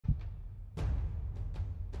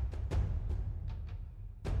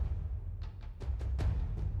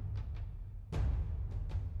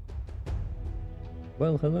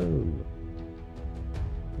Well, hello.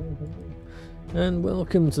 And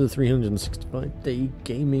welcome to the 365-day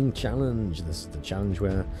gaming challenge. This is the challenge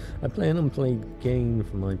where I play an unplayed game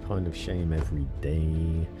for my pile of shame every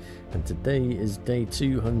day. And today is day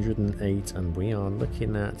 208 and we are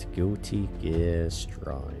looking at Guilty Gear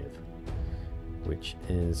Strive, which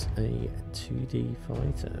is a 2D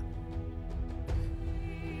fighter.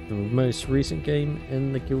 The most recent game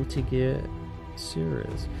in the Guilty Gear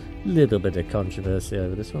series. Little bit of controversy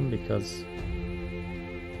over this one because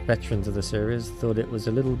veterans of the series thought it was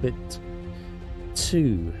a little bit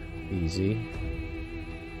too easy,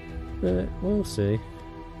 but we'll see.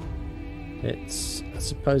 It's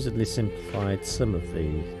supposedly simplified some of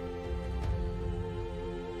the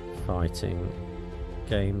fighting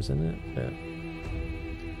games in it,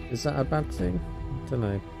 but is that a bad thing? I don't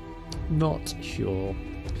know. Not sure.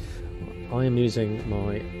 I am using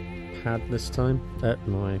my pad this time,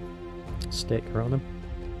 my stick rather.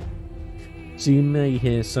 So you may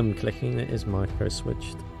hear some clicking, it is micro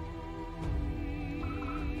switched.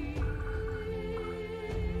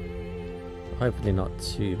 Hopefully not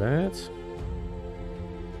too bad.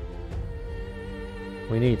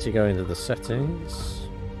 We need to go into the settings.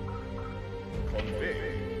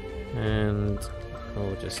 And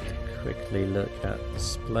I'll just quickly look at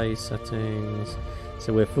display settings.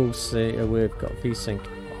 So we're we've got VSync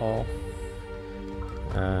off.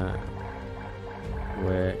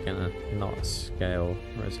 We're gonna not scale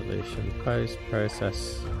resolution. Post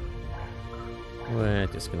process. We're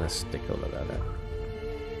just gonna stick all of that in.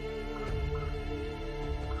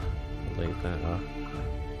 Leave that off.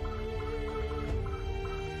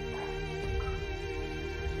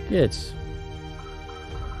 Good.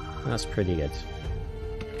 That's pretty good.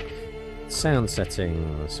 Sound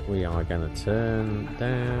settings. We are gonna turn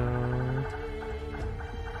down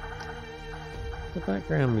the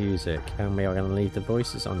background music, and we are going to leave the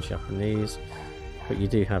voices on Japanese, but you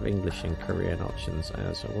do have English and Korean options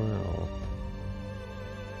as well.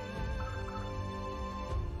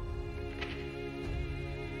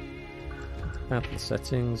 At the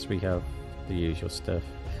settings, we have the usual stuff.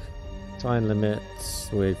 Time limits,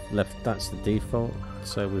 we've left, that's the default,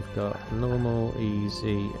 so we've got normal,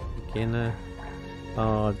 easy, beginner,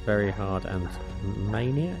 hard, very hard, and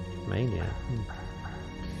maniac.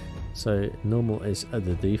 So normal is the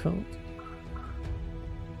default.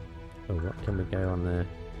 Oh, what can we go on there?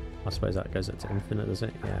 I suppose that goes up to infinite, does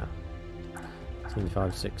it? Yeah.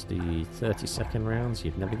 25, 60, 30 second rounds.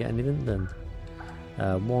 You'd never get anything done.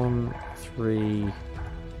 1, 3,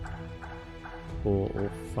 4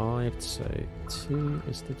 or 5. So 2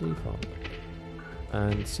 is the default.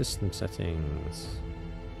 And system settings.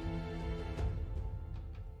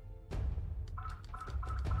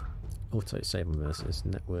 Auto save versus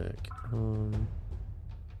network on.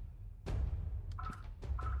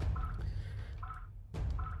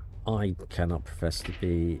 I cannot profess to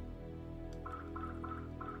be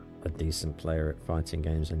a decent player at fighting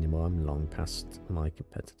games anymore. I'm long past my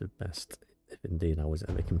competitive best, if indeed I was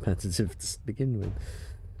ever competitive to begin with.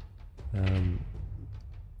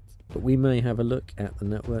 But we may have a look at the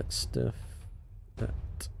network stuff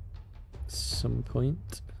at some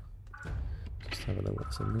point. Just have a look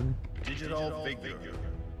what's in there. Digital figure.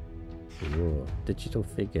 Whoa, digital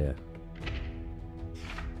figure.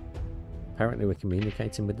 Apparently we're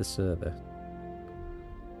communicating with the server.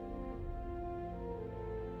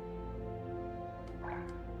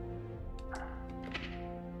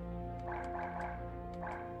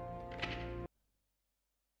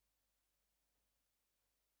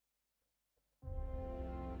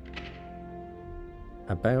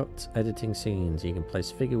 About editing scenes, you can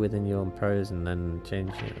place figure within your pose and then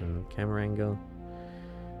change it in camera angle,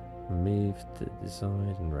 move to the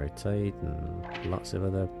side and rotate, and lots of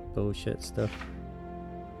other bullshit stuff.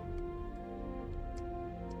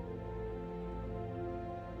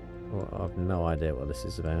 Well, I've no idea what this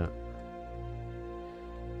is about,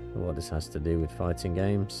 or what this has to do with fighting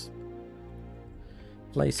games.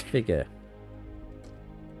 Place figure.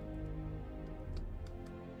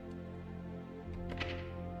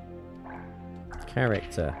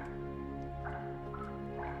 Character.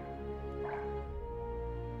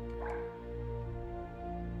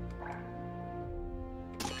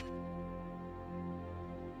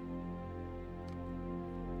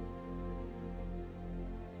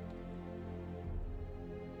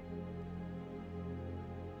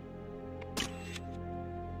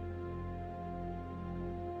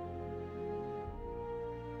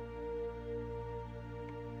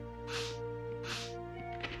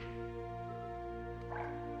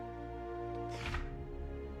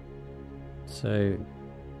 So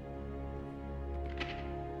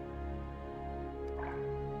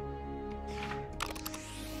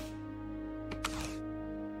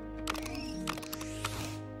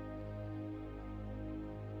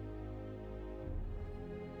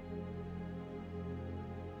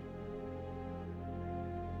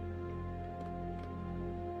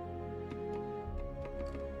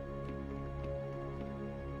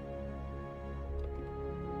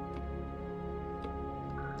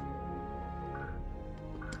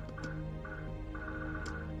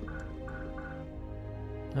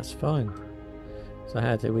That's fine. So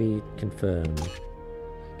how do we confirm?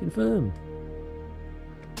 Confirm.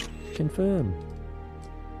 Confirm.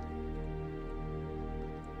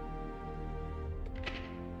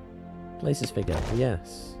 Places figure,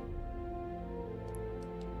 yes.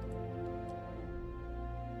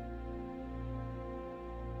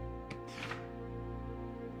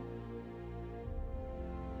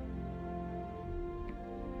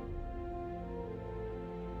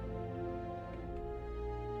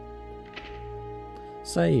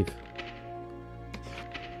 Save.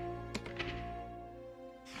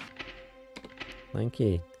 Thank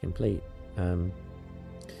you. Complete.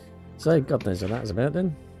 So God knows what that was about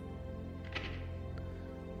then.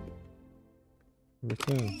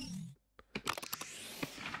 Return.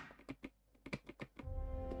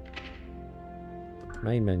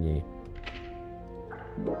 Main menu.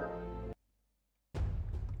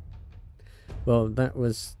 Well, that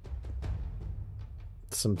was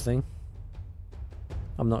something.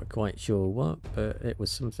 I'm not quite sure what, but it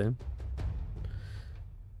was something.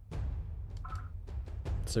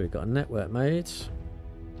 So we've got a network mode.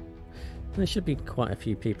 There should be quite a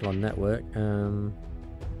few people on network. No,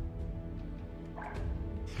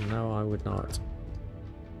 I would not.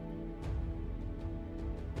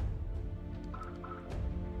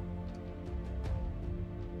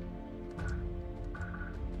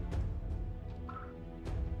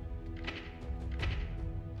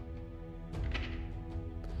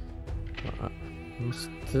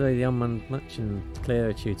 Today the unmanned match and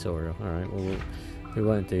clear tutorial. Alright, well we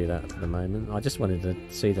won't do that for the moment. I just wanted to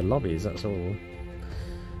see the lobbies, that's all.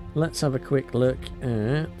 Let's have a quick look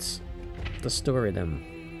at the story then.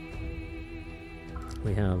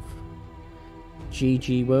 We have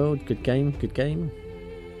GG World, good game, good game.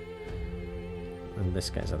 In this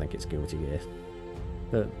case I think it's Guilty Gear.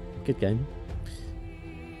 But good game.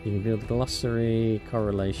 You can build glossary,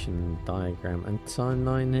 correlation, diagram and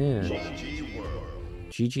timeline here. GG World.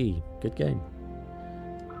 GG, good game.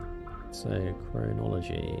 So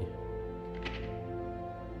chronology.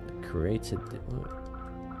 Created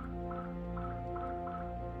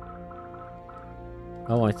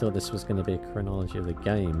Oh, I thought this was going to be a chronology of the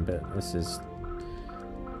game, but this is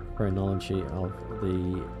chronology of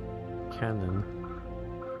the canon.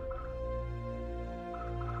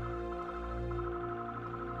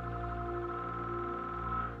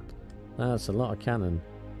 That's a lot of canon.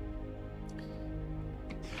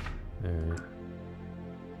 Alright.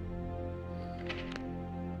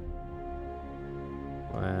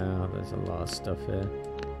 Wow, there's a lot of stuff here.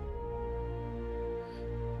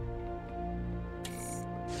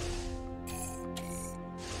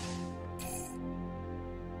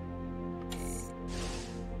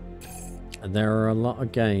 And there are a lot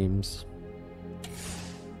of games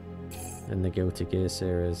in the Guilty Gear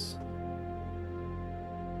series.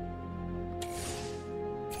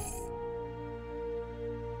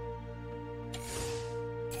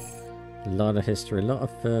 A lot of history, a lot of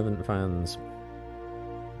fervent fans.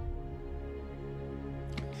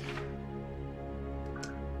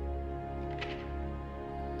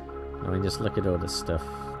 I mean, just look at all this stuff.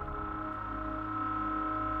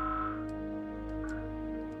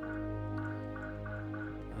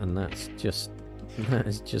 And that is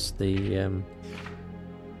just the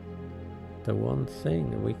one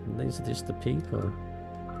thing. These are just the people.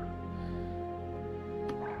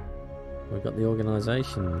 We've got the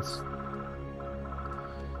organisations,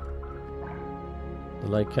 the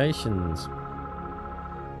locations,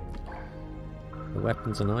 the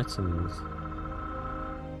weapons and items,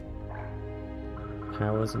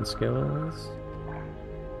 powers and skills,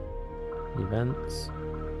 events.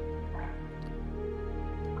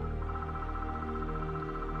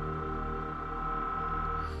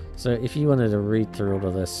 So if you wanted to read through all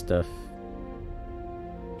of this stuff,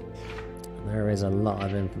 there is a lot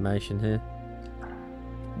of information here.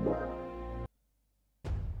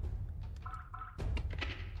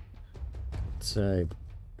 So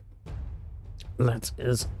let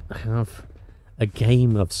us have a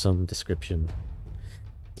game of some description.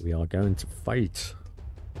 We are going to fight.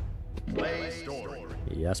 Play story.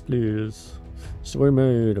 Yes, please. Story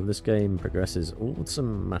mode of this game progresses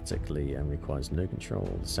automatically and requires no control.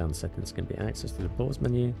 The sound settings can be accessed through the pause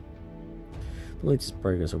menu. The latest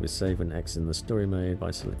progress will be saved when exiting the story mode by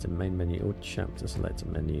selecting main menu or chapter select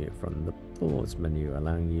menu from the pause menu,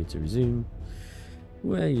 allowing you to resume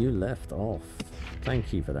where you left off.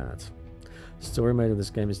 Thank you for that. Story mode of this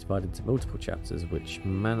game is divided into multiple chapters. Which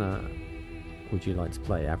manner would you like to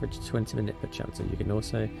play? Average 20-minute per chapter. You can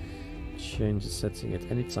also change the setting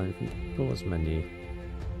at any time from the pause menu.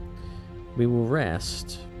 We will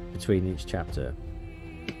rest between each chapter.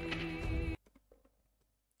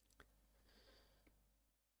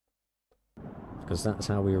 because that's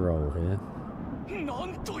how we roll here. な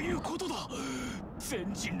んということだ。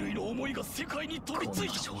全人類の思いが世界に飛びつい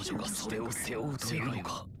た。少女がそれを背負うというの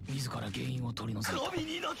か。自ら原因を取り除いた。神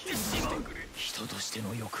になってしまう。人として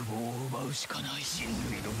の欲望を奪うしかない。人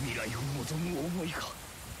類の未来を望む思いが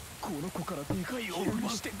この子から願いを奪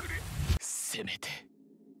してくれ。せめて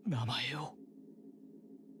名前を。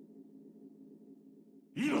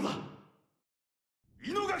いいのだ。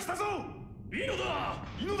イノが来たぞ。いいのだ。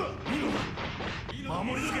いいのだ。いいのだ。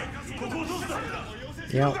守り抜け。ここをどうした。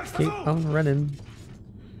 Yeah, keep on running.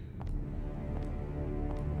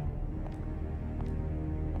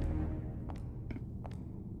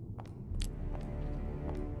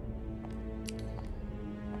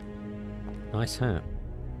 Nice hat.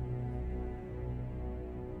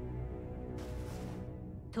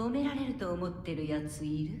 止められると思ってるやつ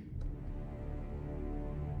い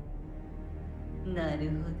る？なる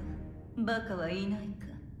ほど。バカはいないか。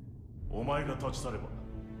お前が立ち去れば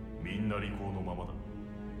みんな利口のままだ。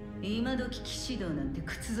今時騎士道なんて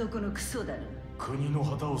靴底のクソだろ。国の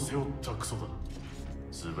旗を背負ったクソだ。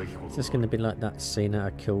すべきこと Is this going to be like that scene out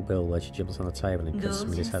of Kill Bill where she jumps on the table and cuts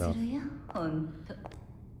somebody's head off? ほんと。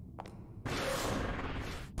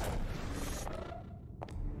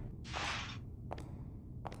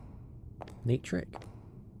Neat trick.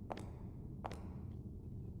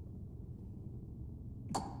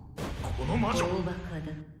 この魔女。大バカ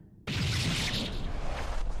だ。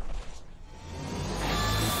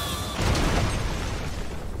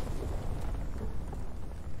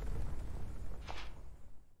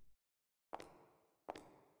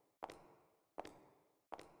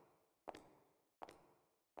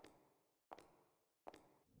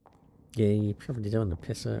Yeah, you probably don't want to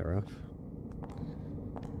piss her off.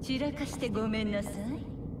 散らかしてごめんなさい。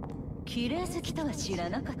綺麗好きとは知ら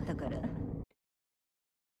なかったから。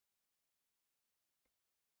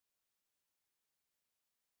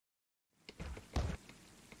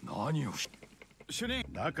何を主任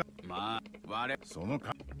だかまあ我その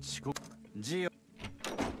か遅刻ジオ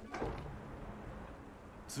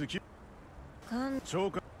月か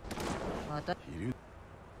超過また昼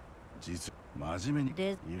実真面目に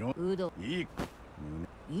で色うどいい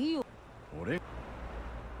いいよ。俺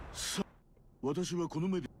さ私はこの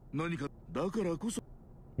目で何かだからこそ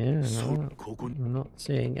Yeah, ここに I'm not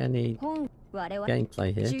seeing any 本我々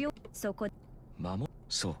gameplay here. 需要そこ守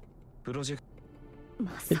そうプロジェクト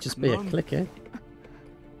まさ Could か just be a clicker.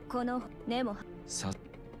 この根もさ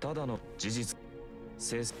ただの事実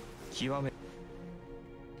成績極め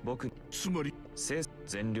僕つまり成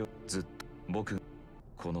全量ずっと僕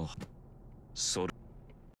このそれ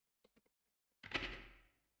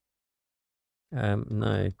No,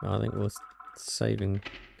 I think we'll save and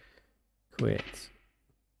quit.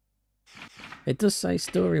 It does say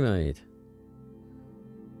story mode.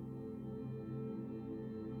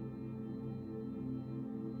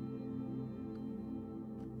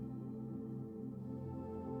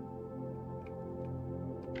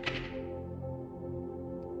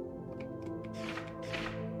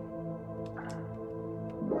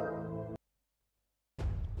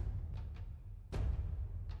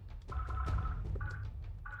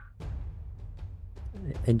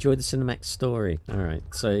 Enjoy the cinematic story. Alright,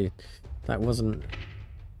 so that wasn't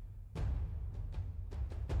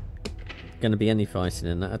going to be any fighting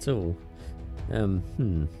in that at all.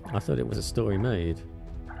 I thought it was a story mode.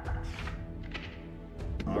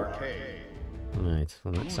 arcade. Right,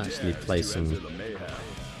 well let's actually play some...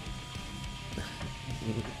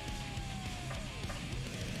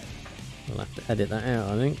 We'll have to edit that out,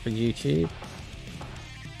 I think, for YouTube.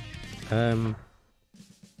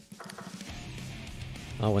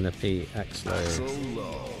 I want to be X-Low. So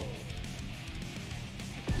low.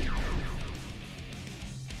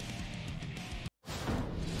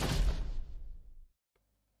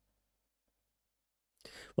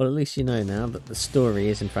 Well, at least you know now that the story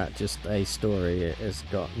is in fact just a story. It has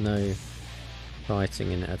got no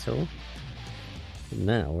fighting in it at all.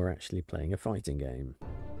 Now we're actually playing a fighting game.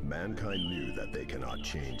 Mankind knew that they cannot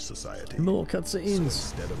change society. More So cutscenes!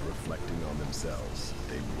 instead of reflecting on themselves,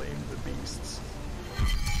 they blamed the beasts.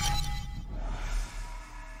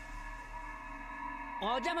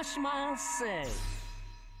 お邪魔します。 Heaven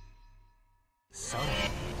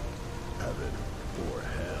or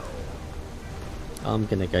hell. I'm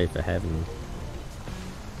gonna go for heaven.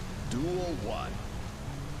 Duel 1.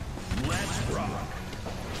 Let's rock.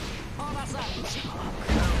 おばさん。ちょ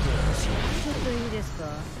っといいですか？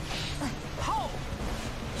ほう。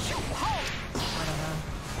シュッほう。あらら。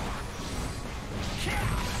ヒャー。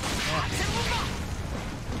あてもんだ。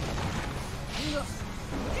うわ。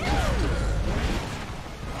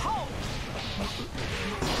ほう。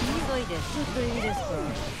いいです。ちょっといいです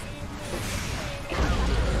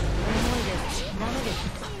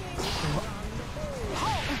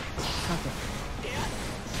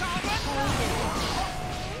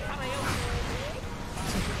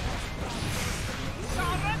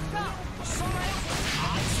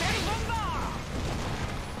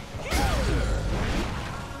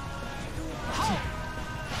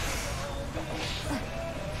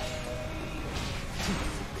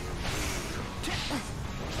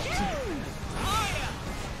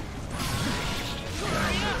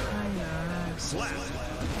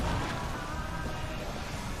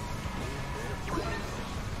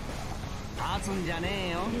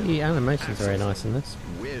The animations are very nice in this.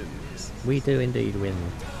 Wins. We do indeed win.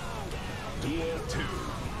 Duel 2.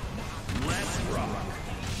 Let's rock.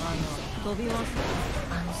 飛びます。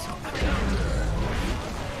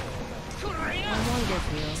重いで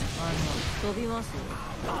すよ。飛びます。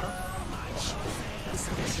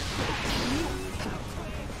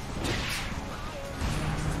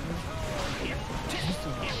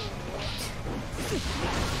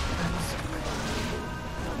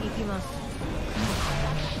行きます。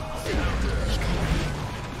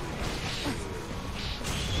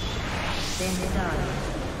電車。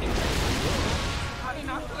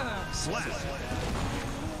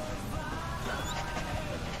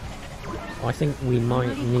I think we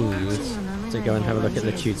might need to go and have a look at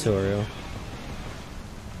the tutorial.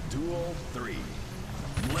 Duel 3.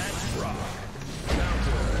 Let's rock.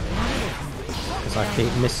 Because I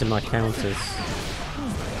keep missing my counters.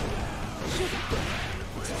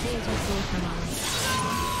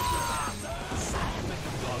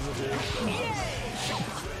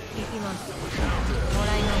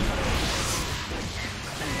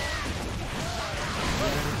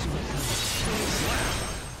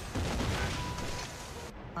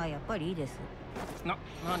 Ah, やっぱりいいです。何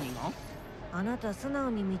が？あなた素直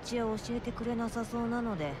に道を教えてくれなさそうな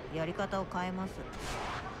のでやり方を変えます。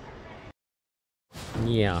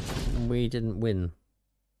Yeah, we didn't win.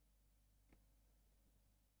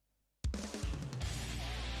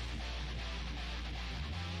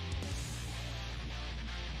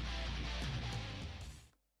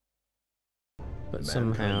 But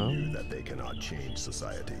somehow, knew that they cannot change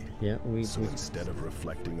society. yeah, we So instead of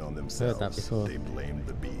reflecting on heard themselves, that before. they blamed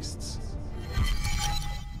the beasts.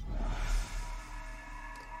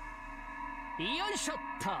 よいしょっ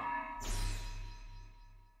と。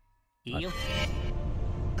いいよ。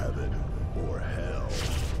 Heaven or hell.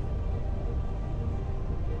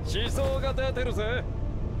 思想が出てるぜ。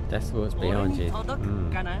 Death was beyond you. 届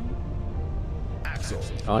くかな？ Axel.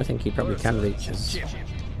 Oh, I think he probably can reach us.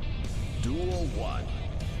 Duel 1.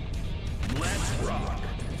 Let's rock.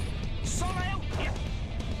 そうだよ。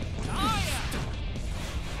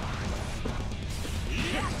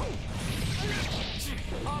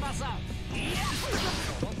ほらさ。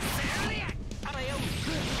あらよ。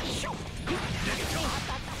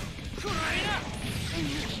くらいな。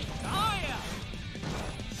あや。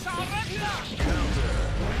さらった。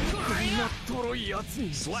くらいな。とろいやつ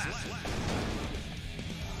に。 Slap.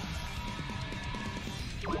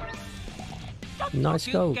 Nice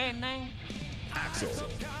goal. Axel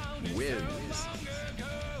wins.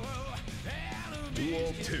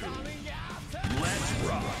 Duel 2. Let's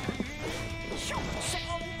rock. Slap.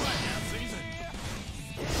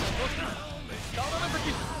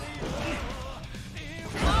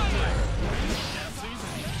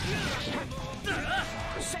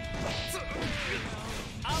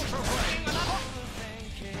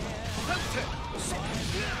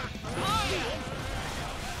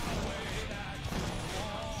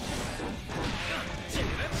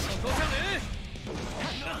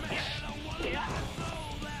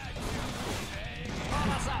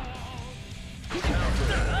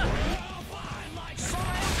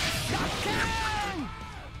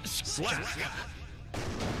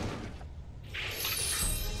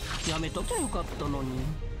 やめときゃよかったのに。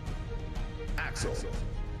 Axel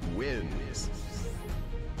wins.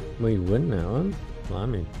 We win now, huh?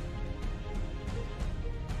 Blimey.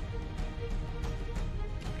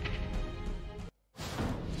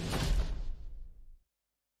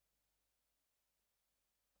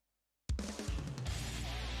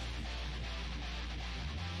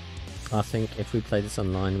 I think if we play this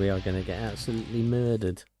online, we are going to get absolutely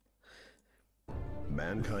murdered.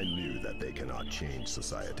 Mankind knew that they cannot change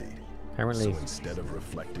society. Apparently. So instead of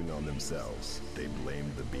reflecting on themselves, they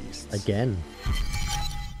blamed the beasts. Again.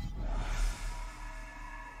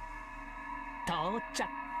 到着。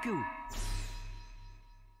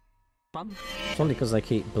パン。 It's only because they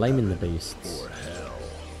keep blaming the beasts. Or hell.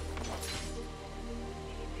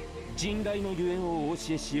 人外のゆえんをお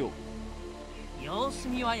教えしよう。様子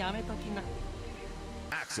見はやめときな。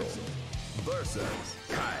 Axel versus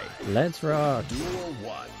Kai. Let's rock. Duel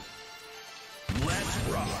 1. Let's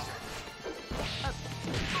rock.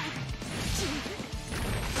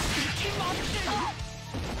 決まってる。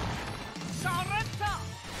それと。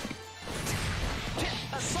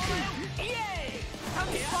それイエーイ。タン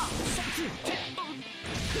パ。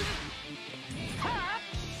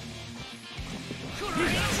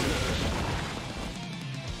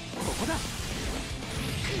ここだ。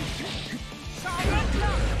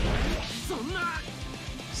そんな。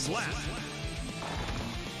 Slap.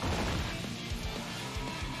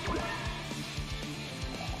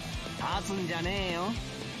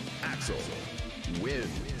 Axel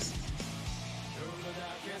wins.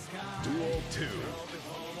 Duel 2.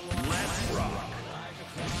 Let's rock.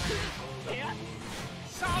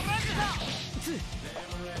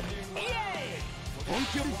 本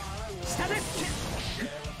気より下でそ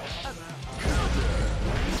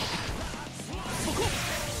こ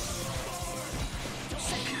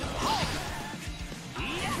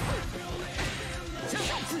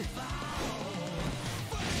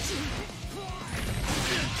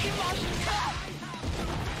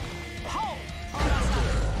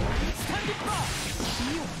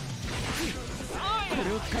こ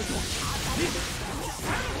れを使うとこ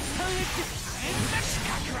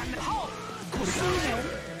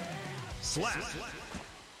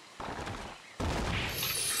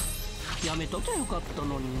れやめときゃよかった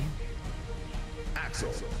のに。 Axel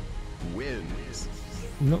wins.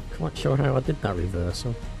 I'm not quite sure how I did that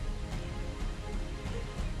reversal.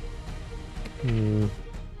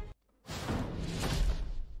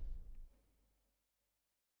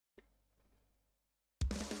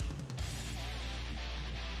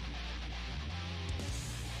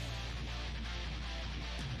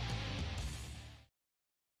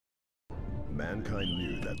 Mankind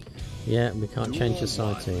knew that. Yeah, we can't change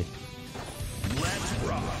society. Let's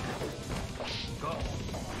rock.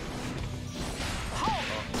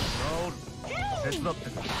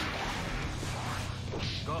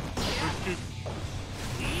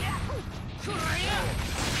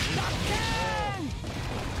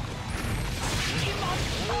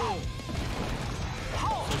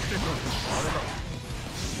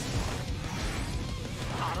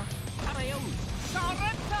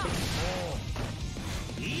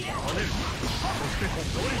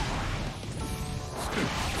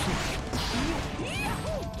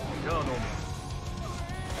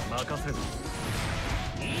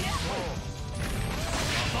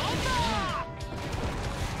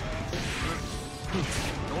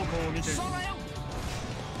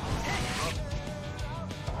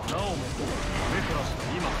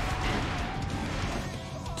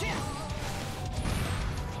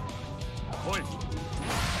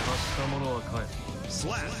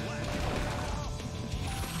 Slap.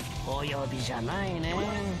 お呼びじゃないね。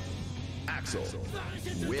 Axel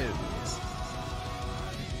wins.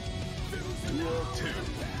 Duel 2.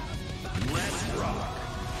 Let's rock.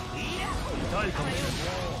 痛いかもしれん。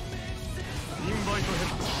インバイトヘッ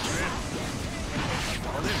ド。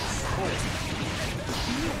跳ねる。こう。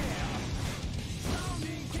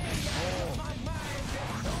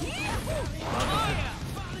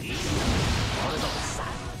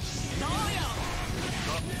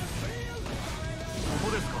こ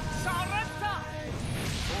こですか。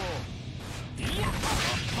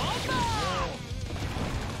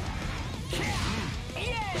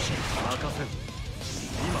任せる。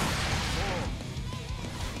今。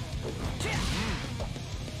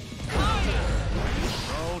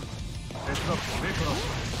手伝って目から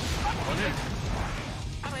跳ねる。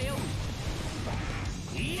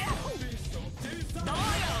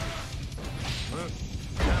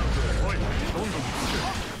おい、どんどん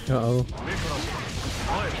Uh-oh. 目から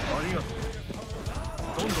はい、ありがとう。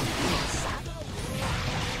どんどん来ます。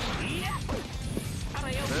で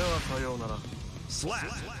はさようなら。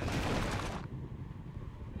Slap.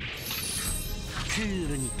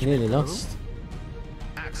 Nearly lost.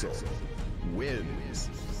 Axel wins.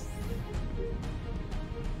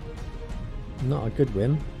 Not a good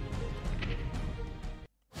win.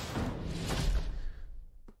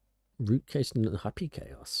 Root case and happy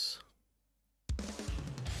chaos.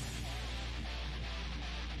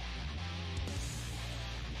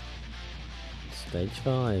 Stage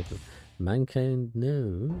 5. Mankind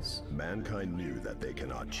knows. Mankind knew that they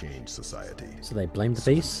cannot change society. So they blamed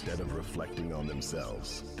the beast? Instead of reflecting on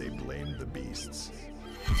themselves, they blamed the beasts.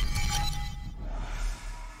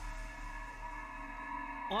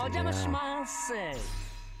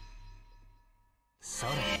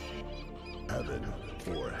 Heaven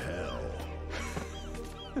or hell.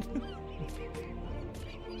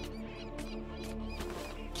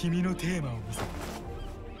 君のテーマを見せ。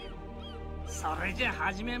それじゃ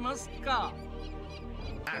始めますか。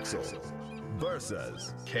 Axel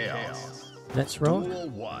versus Chaos. Let's roll.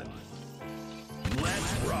 Duel 1.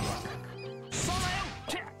 Let's rock.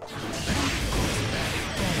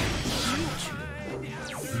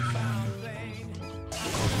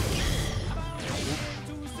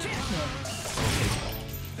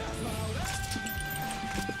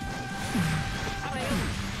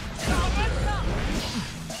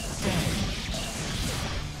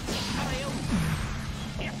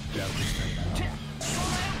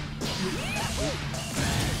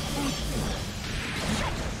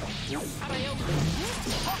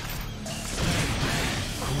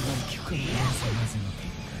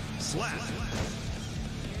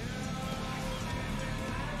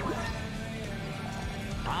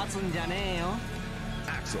 Axel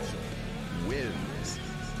wins.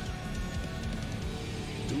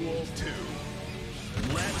 Duel 2.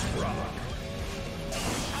 Let's rock.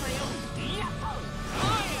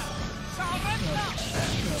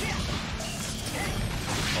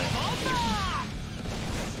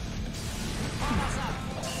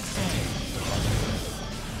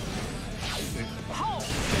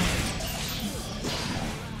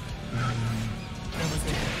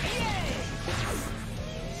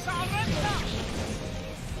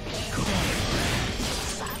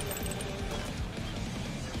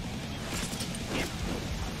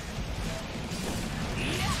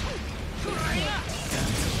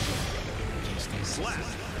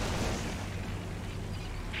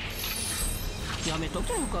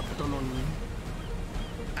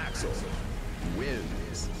 Axel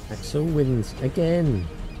wins. Axel wins again.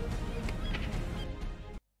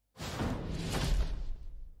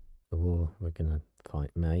 Oh, we're gonna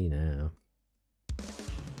fight May now.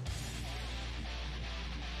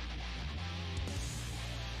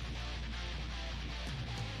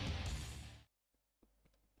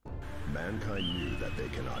 Mankind knew that they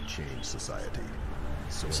cannot change society.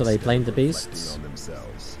 So they blamed the beasts? On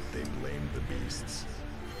themselves, they blamed the beasts.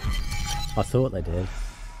 I thought they did.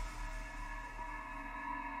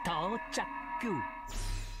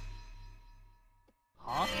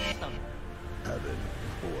 Heaven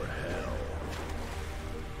or hell.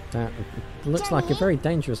 That looks like a very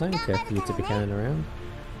dangerous anchor for you to be carrying around.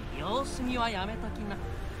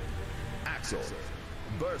 Axel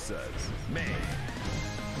versus May.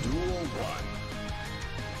 Duel 1.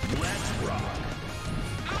 Let's rock.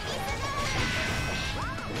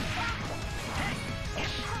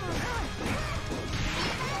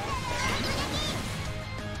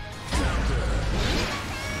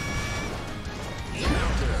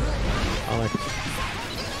 I like it.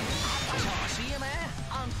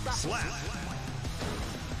 Slap.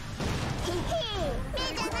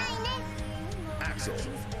 Axel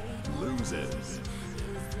loses.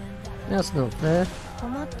 That's not fair.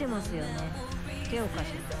 Duel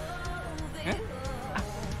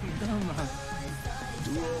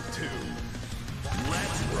 2.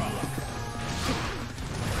 Let's rock.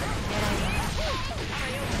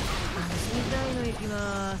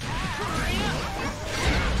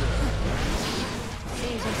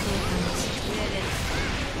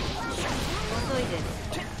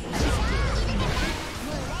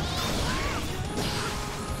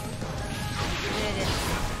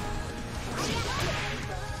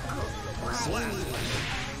 Slap.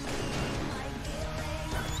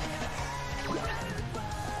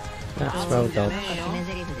 That's well done.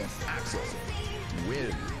 Axel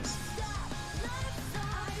wins.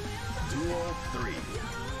 Duel 3.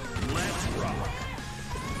 Let's rock.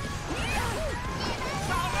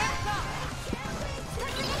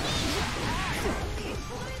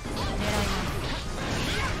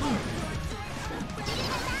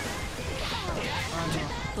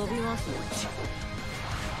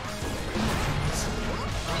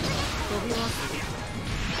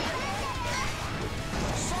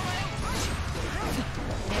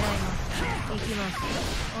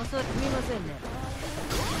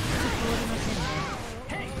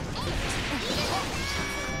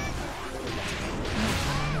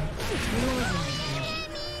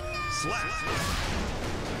 Slap.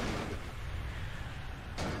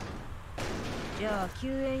 じゃあ救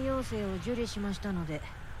援要請を受理しましたので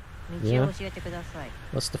道を教えてください。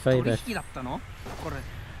 What's the favor?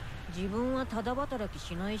 自分はただ働き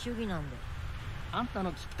しない主義なんで。あんた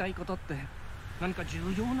の聞きたいことって何か重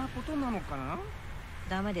要なことなのかな？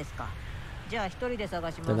ダメですか。じゃあ一人で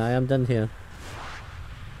探します。 Then I am done here.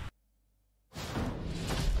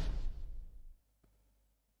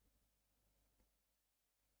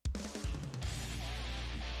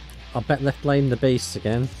 I bet let's blame the beasts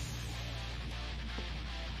again.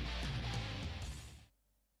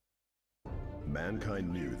 Mankind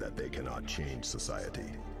knew that they cannot change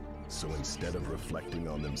society. So instead of reflecting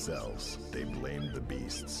on themselves, they blamed the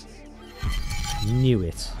beasts. Knew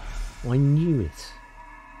it. I knew it.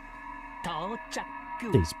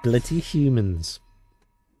 These bloody humans.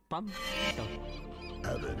 Heaven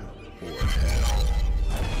or hell.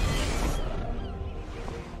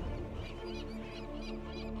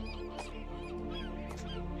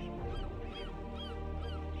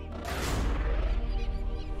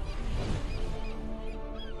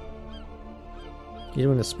 You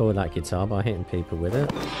don't want to spoil that guitar by hitting people with it.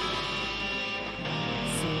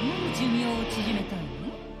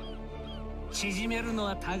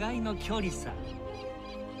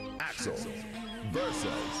 Axel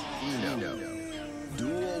versus Eno.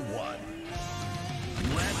 Duel 1.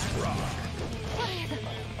 Let's rock.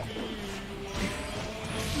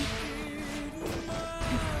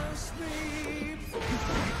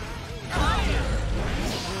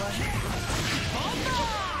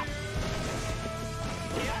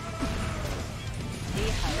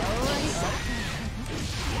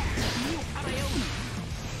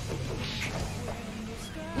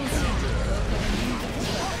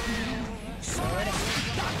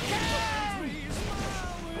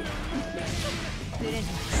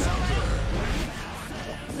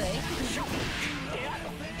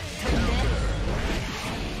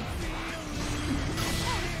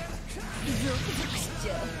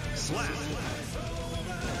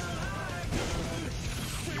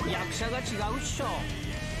 役者が違うっしょ。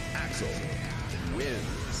 Axel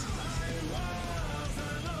wins.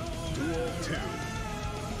 Duel 2.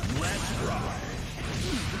 Let's rock.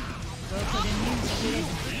 どこで見るくれ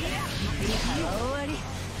ずリハは終わり。リ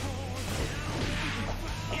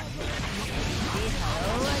ハは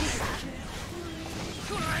終わり。く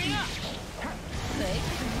らいな。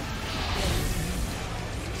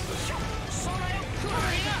そらよくら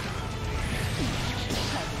いな。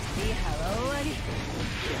リハは終わり。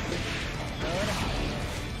ほら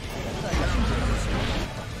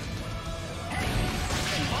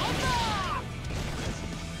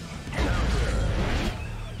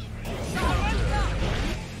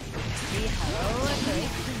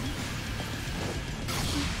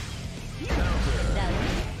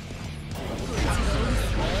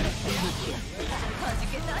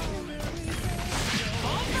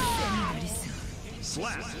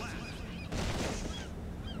Slap.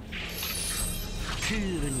 ク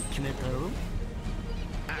ールに決めたろ。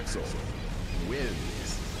 Axel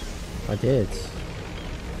wins. I did.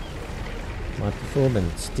 My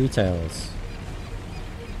performance details.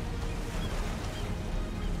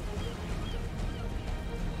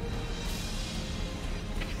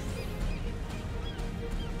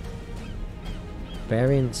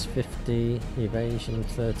 Variance 50, evasion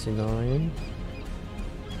 39,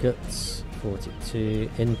 guts 42,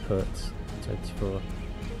 input 24.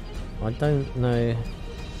 I don't know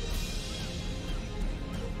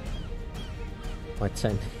my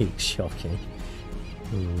technique's shocking.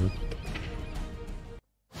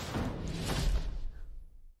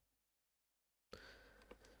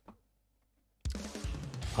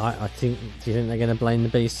 I think, do you think they're going to blame the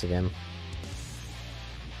beasts again?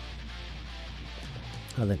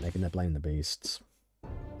 I think they're going to blame the beasts.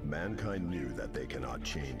 Mankind knew that they cannot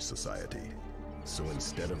change society. So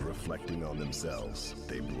instead of reflecting on themselves,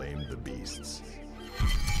 they blamed the beasts.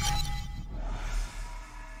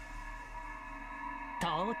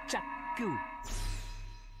 到着。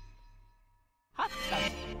はっ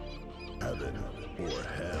た。 Heaven or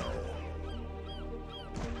hell.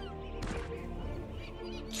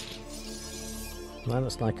 That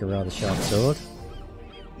looks like a rather sharp sword.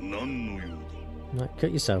 Might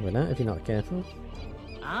cut yourself with that if you're not careful.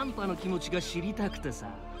 あんたの気持ちが知りたくてさ。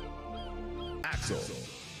 Axel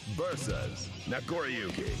versus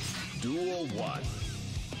Nagoriyuki. Duel 1.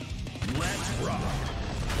 Let's rock.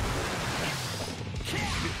 そ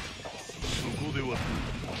こではど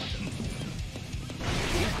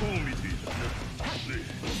こを見ていたど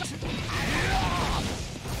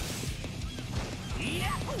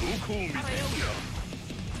こを見ていた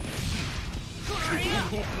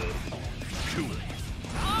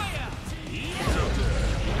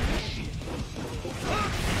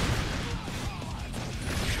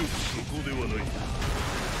そこではない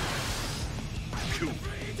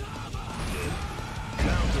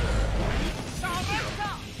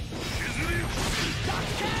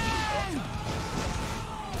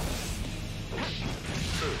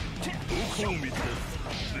どこを見て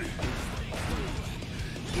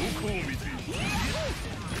どこを見て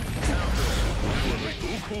ど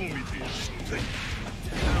こを見て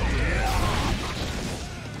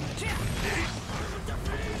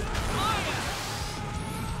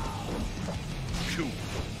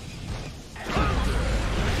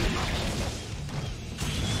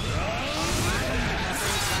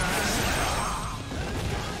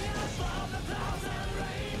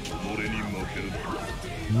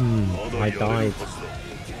I died.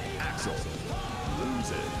 Axel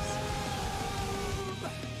loses.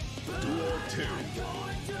 Duel 2.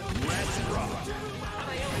 Let's rock.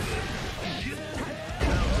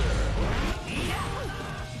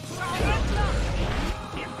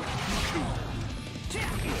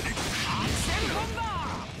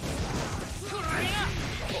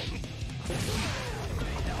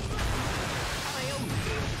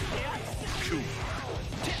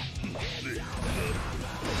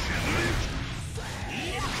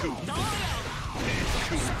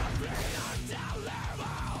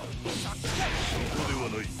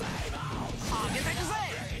 ない。上げてくぜ。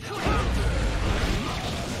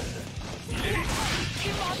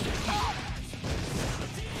決まった。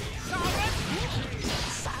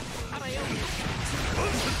さあらよ。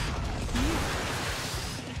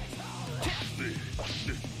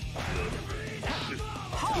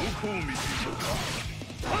どこを見ているか。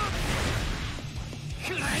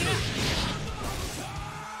くらえな。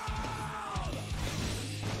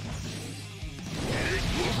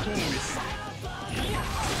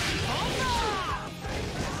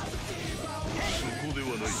そこでは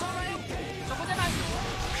ない。そこじゃないよ。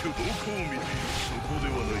どこを見ている。そこで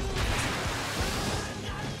はない。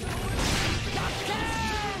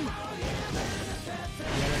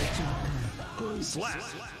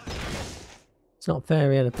It's not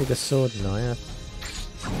fair, he had a bigger sword than I had.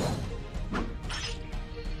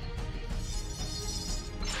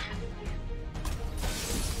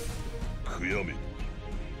 悔やめ。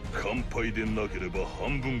乾杯でなければ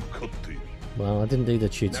半分勝っている。Well, I didn't do the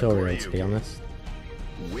tutorial, to be honest.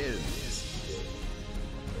 Wins.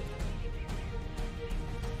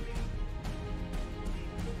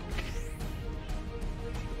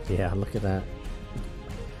 Yeah, look at that.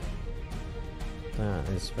 That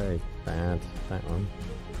is very bad, that one.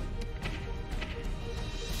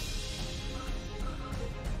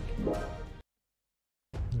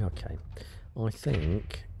 Okay, I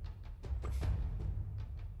think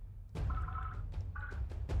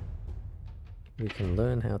we can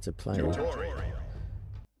learn how to play and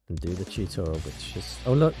do the tutorial, which is...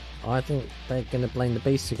 Oh look, I think they're going to blame the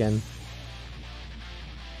beast again.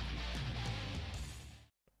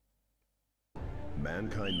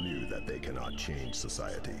 Mankind knew that they cannot change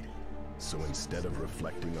society. So instead of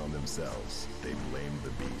reflecting on themselves, they blamed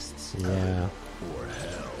the beasts. Yeah. Or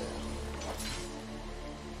hell.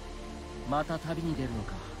 また旅に出るの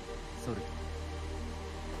か、ソル。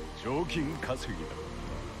賞金稼ぎだ。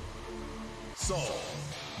Soul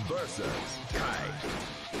versus Kai.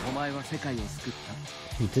 お前は世界を救っ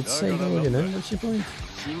た。 You did say you were going to know, what's your point?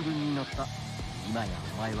 新聞に載った。今や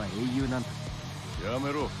お前は英雄なんだ。や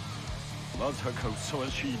めろ。まさかふさわ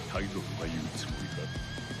しい態度とか言うつもりだ。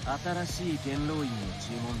新しい元老院の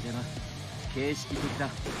注文でな。形式的だ。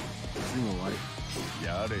すぐ終わる。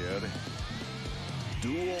やれやれ。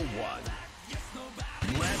Duel 1.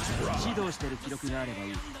 Let's rock. 指導してる記録があれば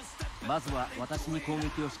いい。まずは私に攻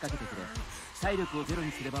撃を仕掛けてくれ。体力をゼロ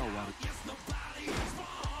にすれば終わる。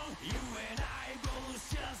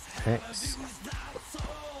X.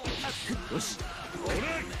 よし。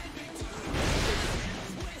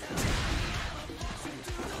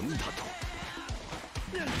なんだと。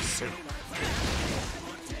せろ。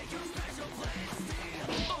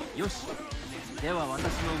よし。では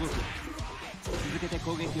私の動く。続けて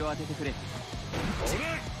攻撃を当ててくれ。い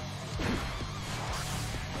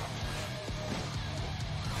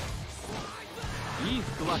い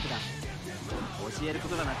フットワークだ。教えるこ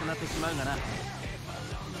とがなくなってしまうがな。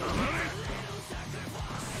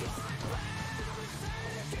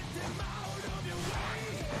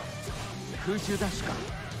空中ダッシュか。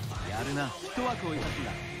やるな。フットワークを生かすん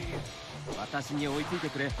だ。私に追いついて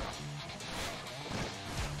くれ。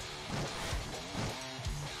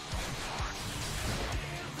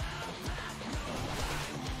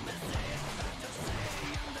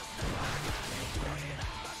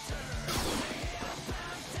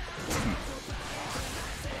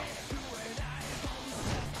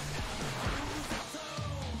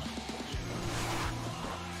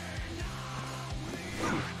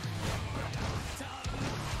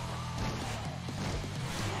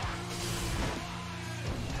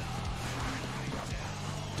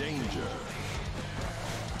Danger.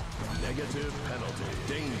 Negative penalty.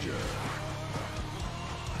 Danger.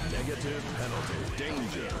 Negative penalty.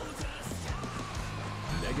 Danger.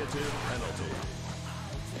 Negative penalty.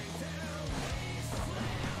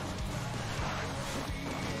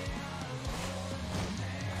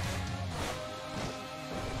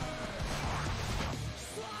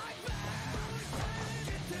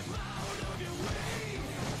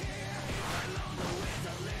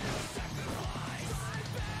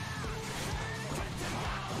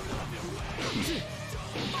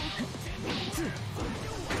 Two.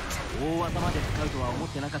 大技まで使うとは思っ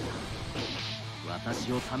てなかった。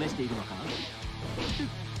私を試しているのか？よ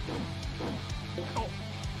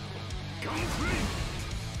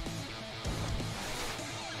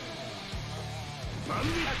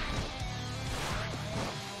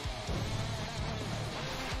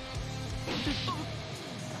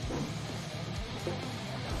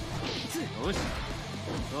し、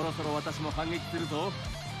そろそろ私も反撃するぞ。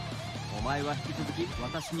お前は引き続き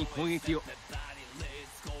私に攻撃を。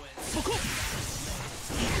そこ！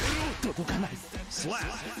届かない。Slap.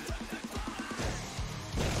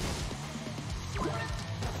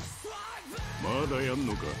 Mada yan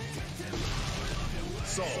no ka?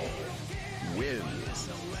 Saul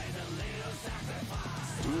wins.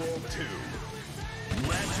 Duel 2.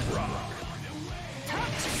 Let's rock. フ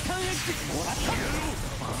ァー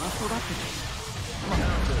ストだって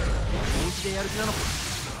本気でやる気なのか。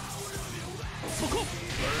そこ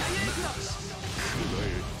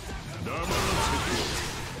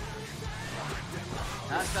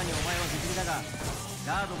確かにお前は不気味だが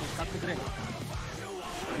ガードも使ってくれ。ウー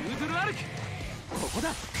ドル歩きここ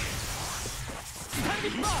だ。スタンデ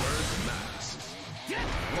ィッパー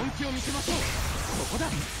本気を見せましょう。ここだ。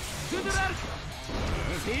ウードル歩き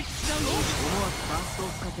聖騎士団の思わずバースト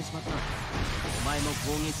を使ってしまった。お前も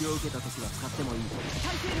攻撃を受けた時は使ってもいい。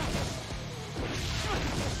耐性だ。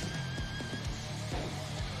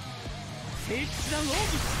聖騎士団奥義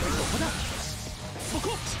ここだ。そ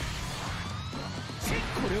こ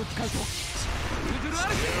これを使うとウードル歩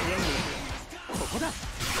きここだ。こ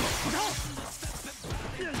こだ。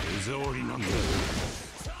手触りなんだ。ウー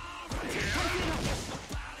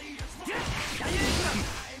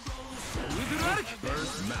ドル歩き合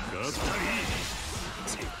体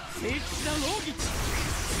聖騎士団奥義ス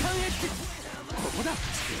タンエッジここだ。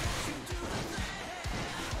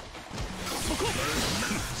そこ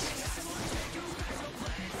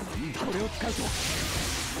これを使うと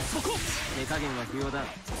そこ手加減は不要だ。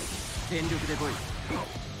全力で来い。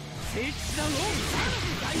聖騎士団奥義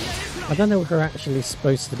ダイヤエクラ I don't know if we're actually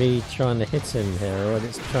supposed to be trying to hit him here, or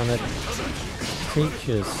it's trying to teach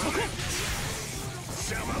us.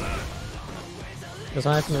 Because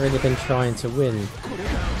I haven't really been trying to win.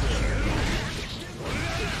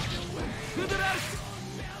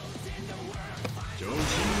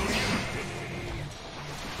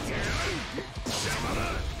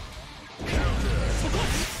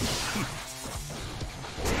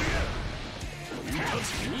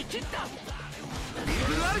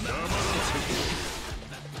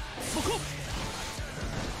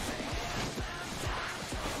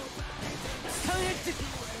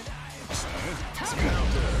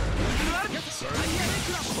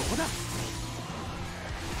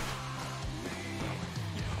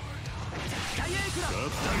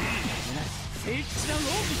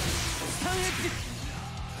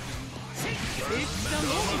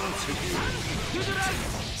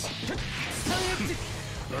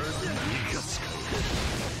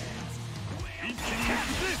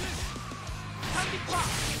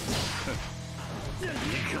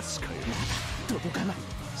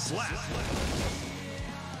 Slap.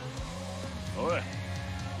 おい、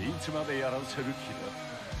いつまでやらせる気だ。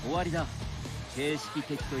終わりだ。形式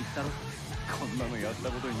的と言ったろ。こんなのやった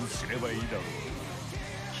ことにすればいいだろう。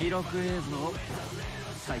記録映像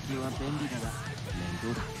最近は便利だが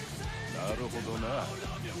面倒だ。なるほどな。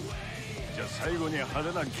じゃあ最後に派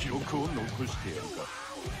手な記録を残してやるか。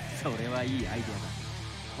それはいいアイデアだ。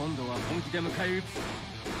今度は本気で迎え撃つ。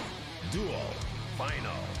 Duel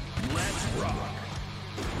Final. Let's rock.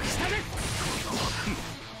 下で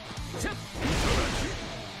チャッ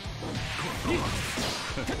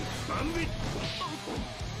バンビッ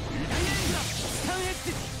スタンエッ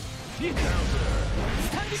ジス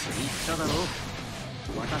タンディッ言っただろ。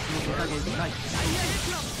私の手加減深い。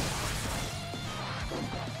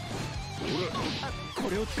こ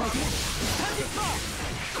れを使うとスタンディッパー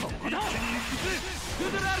ここだ。フ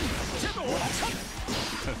ードラルチェット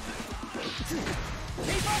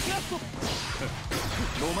ペーパークラフト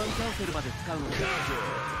ロマンキャンセルまで使うのか。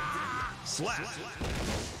Slap.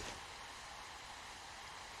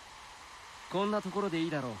 こんなところでい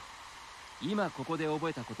いだろう。今ここで覚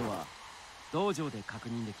えたことは道場で確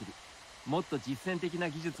認できる。もっと実践的な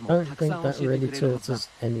技術も I た don't くさ think ん that 教えて really くれるは taught ずだ。 us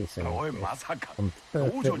anything. おい、まさか I'm 道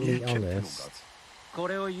場に perfectly 行けってのか。 honest. こ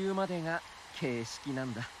れを言うまでが形式な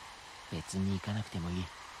んだ。別に行かなくてもいい。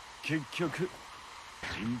結局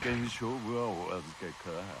真剣勝負はお預けか。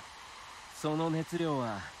その熱量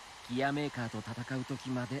はギアメーカーと戦う時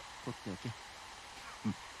まで取っておけ。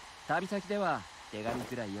旅先では手紙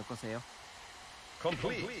くらいよこせよ。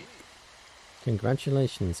 Complete.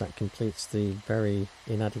 Congratulations, that completes the very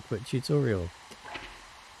inadequate tutorial.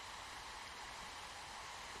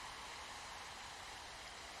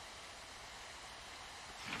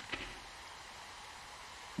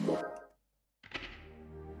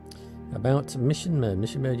 About mission mode.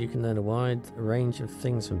 Mission mode, you can learn a wide range of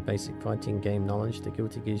things from basic fighting game knowledge to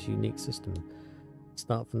Guilty Gear's unique system.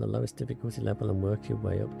 Start from the lowest difficulty level and work your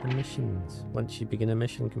way up the missions. Once you begin a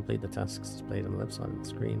mission, complete the tasks displayed on the left side of the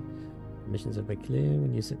screen. The missions are very clear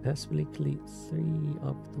when you successfully complete 3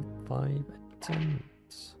 of the 5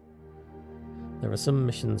 attempts. There are some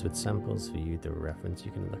missions with samples for you to reference.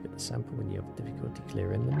 You can look at the sample when you have difficulty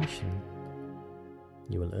clearing the mission.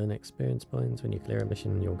 You will earn experience points when you clear a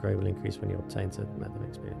mission. Your grade will increase when you obtain certain amount of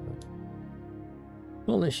experience points.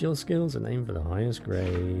 Polish your skills and aim for the highest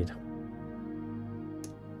grade.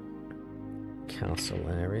 Castle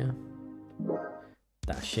area.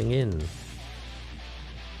 Dashing in.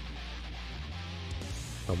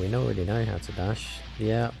 Oh, we already know how to dash.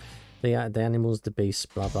 Yeah, the animals, the beasts,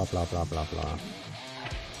 blah blah blah blah blah blah.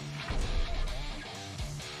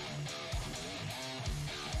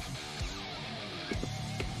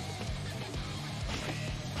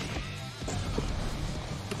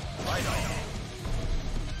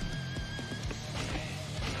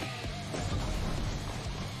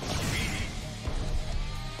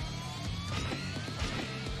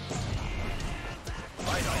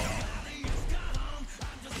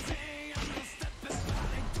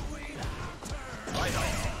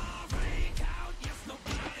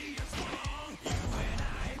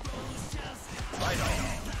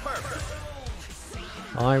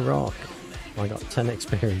 I rock. I got 10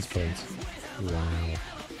 experience points. Wow.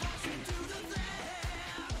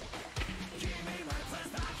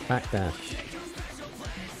 Backdash.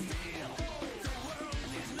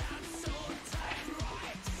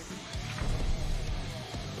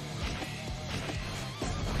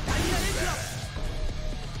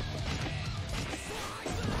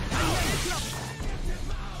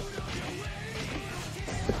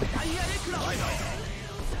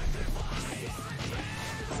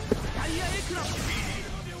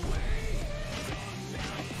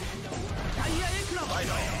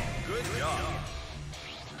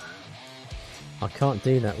 I can't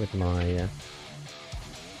do that with my...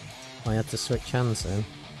 I had to switch hands then.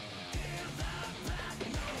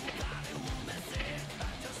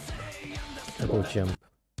 Double jump.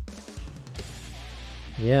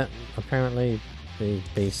 Yeah, apparently the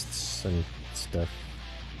beasts and stuff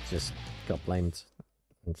just got blamed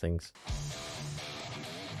and things.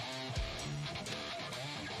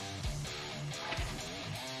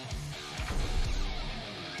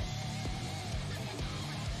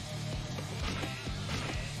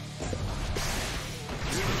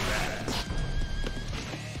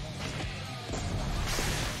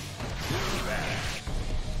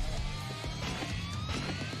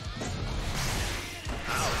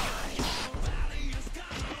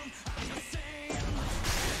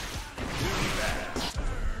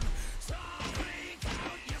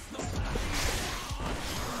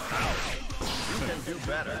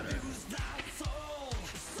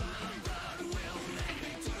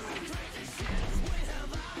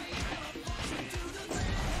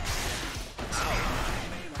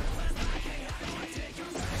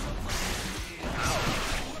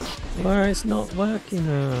 Why it's not working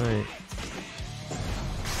right?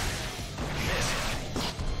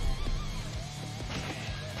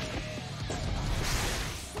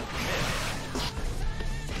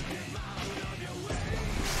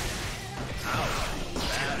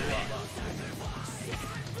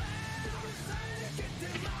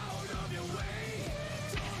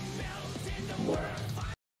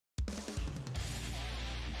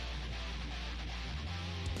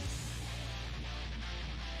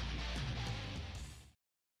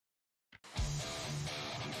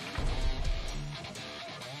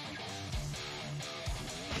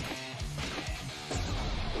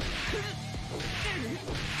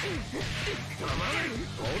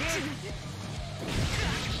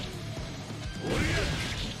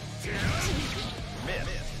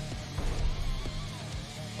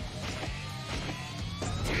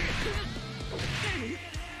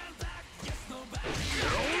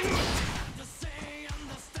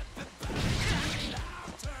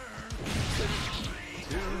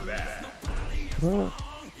 What?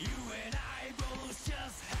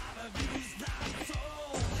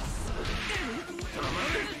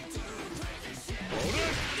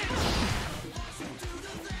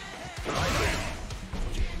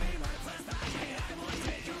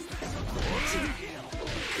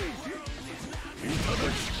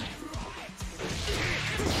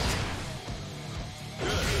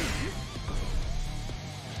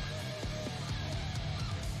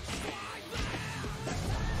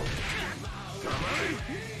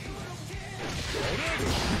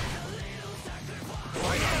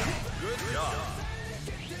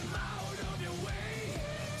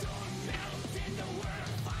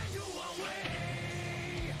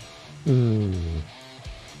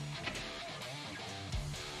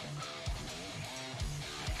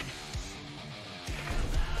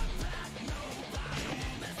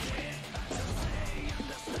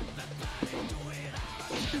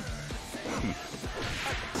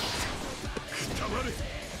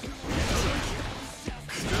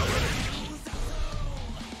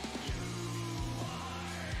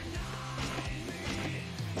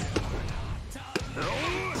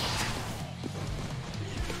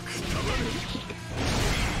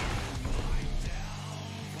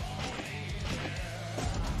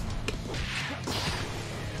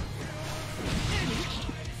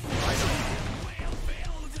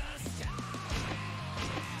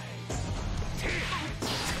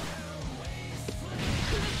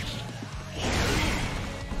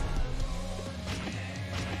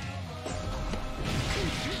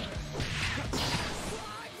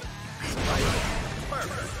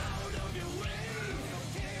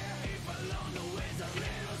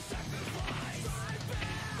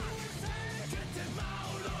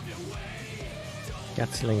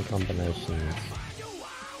 Gatling combinations.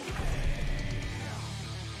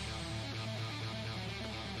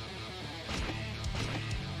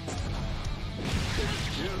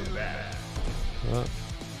 What?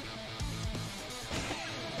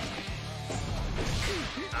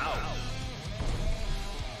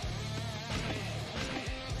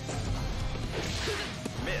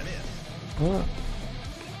 What?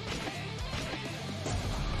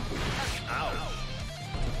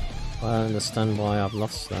 I don't understand why I've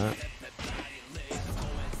lost that.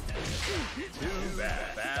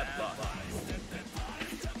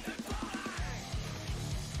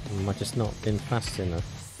 Am I just not been fast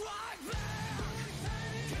enough?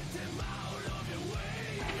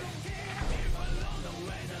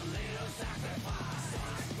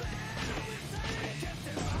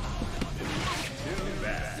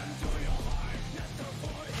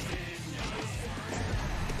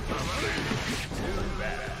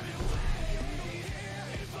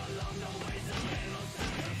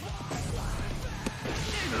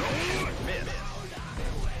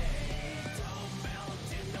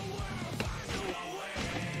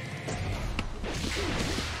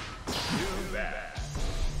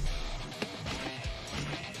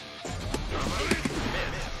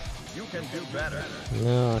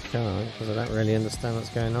 No, I can't, because I don't really understand what's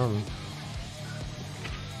going on.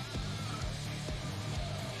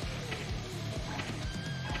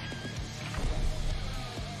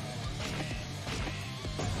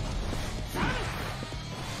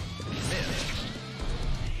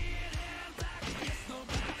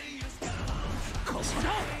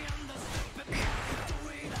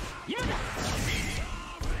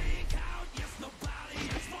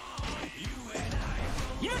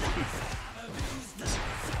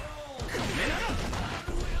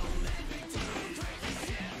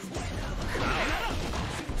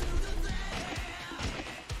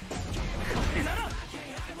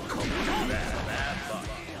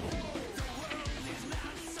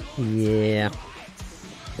 Yeah.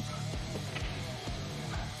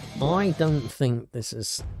 I don't think this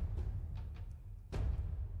is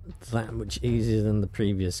that much easier than the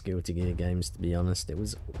previous Guilty Gear games, to be honest.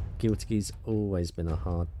 Guilty Gear's always been a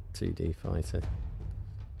hard 2D fighter.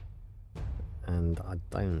 And I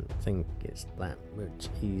don't think it's that much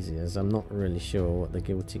easier, as I'm not really sure what the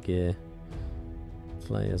Guilty Gear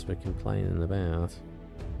players were complaining about.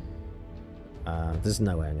 There's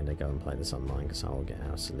no way I'm going to go and play this online, because I'll get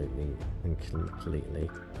absolutely and completely,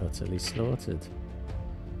 utterly slaughtered.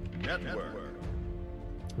 Network.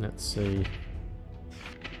 Let's see.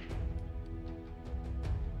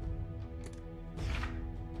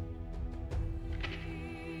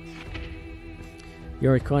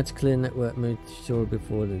 You're required to clear network mode tutorial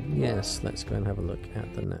before the... Yes, let's go and have a look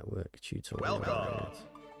at the network tutorial.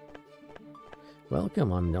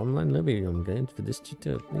 Welcome, I'm an online lobby. I'm going for this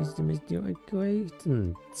tutorial. Please do make your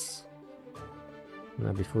acquaintance.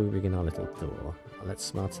 Now, before we begin our little tour, let's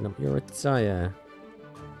smarten up your attire.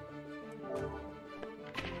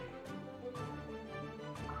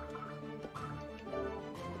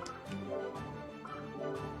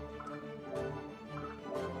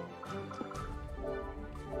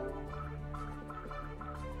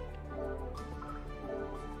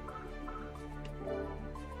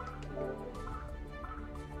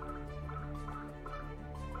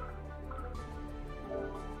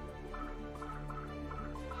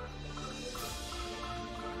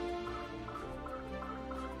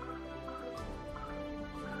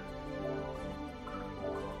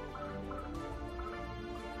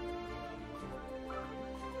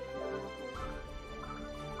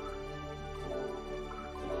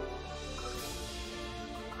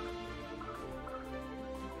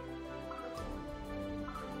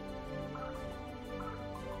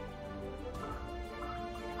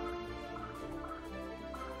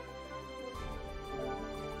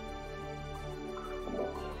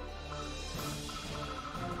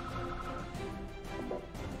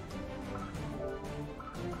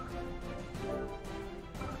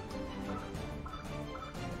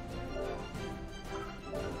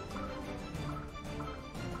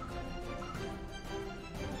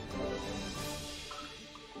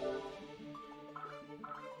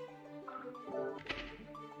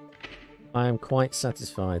 I am quite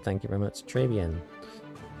satisfied. Thank you very much, Travian.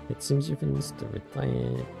 It seems you've enlisted a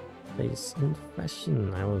retired base in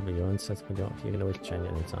fashion. However, you're unsettled with your offer. You can always change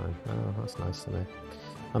at any time. Oh, that's nice to know.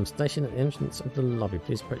 I'm stationed at the entrance of the lobby.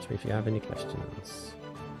 Please approach me if you have any questions.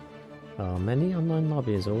 There are many online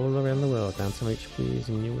lobbies all around the world, down to HQs,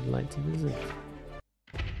 and you would like to visit.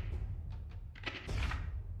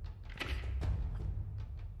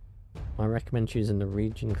 I recommend choosing the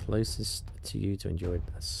region closest to you to enjoy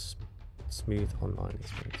a smooth online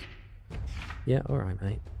experience. Yeah, alright,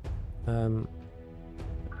 mate.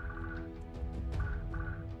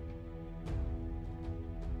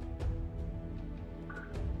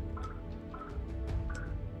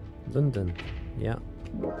 London, yeah.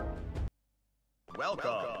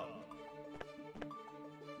 Welcome.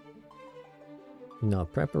 No,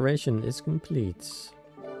 preparation is complete.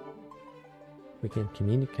 We can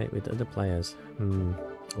communicate with other players.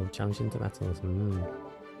 Or challenge into battles.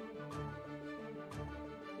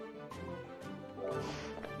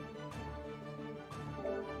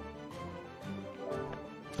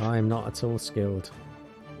 I am not at all skilled.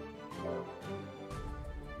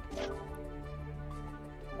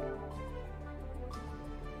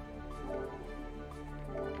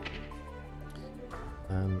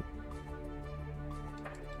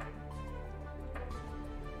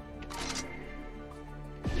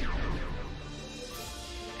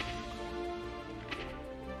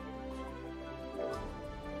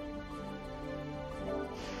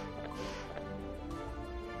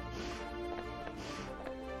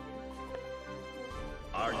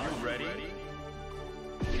 Are you ready?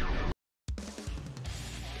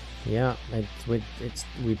 Yeah,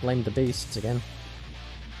 we blame the beasts again.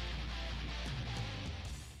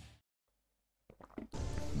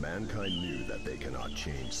 Mankind knew that they cannot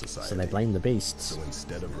change society. So they blame the beasts. So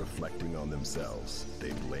instead of reflecting on themselves,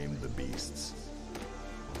 they blamed the beasts.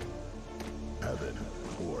 Heaven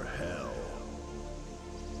or hell.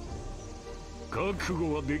 覚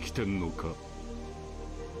悟はできてんのか?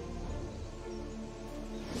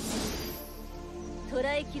 捕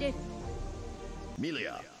らえきれる。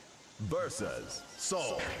 Melia versus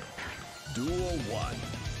Soul. Duel 1.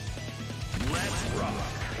 Let's rock.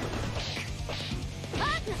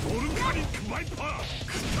 Volcanic Viper!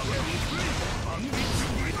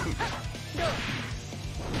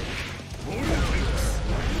 Vortex!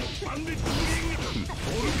 Bandit Wing!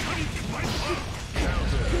 Volcanic Viper!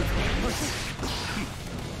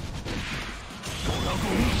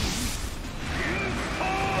 Dragon!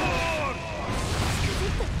 Import!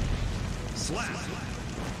 Slap.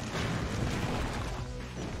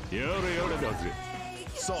 Yare yare da ze.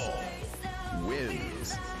 Soul wins.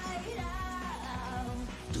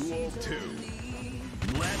 Duel 2.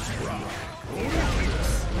 Let's rock.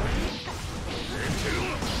 Vortex!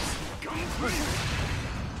 Gunplay!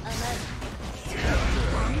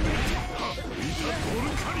 Bandit!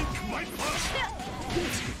 Volcanic Viper!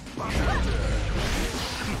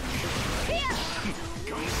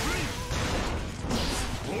 Gunplay!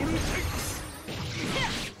 Vortex!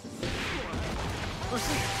 遅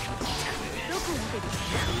い。どこを見てる？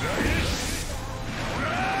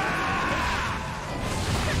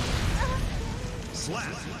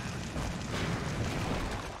 Slap.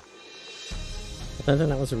 I don't think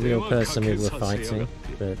that was a real person we were fighting,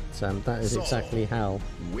 but that is exactly how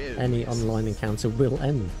any online encounter will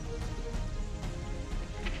end.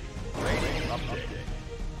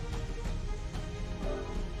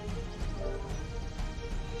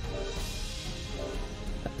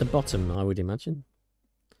 At the bottom, I would imagine.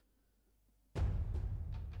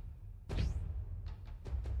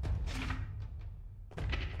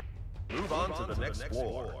 Move on to the next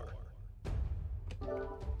war.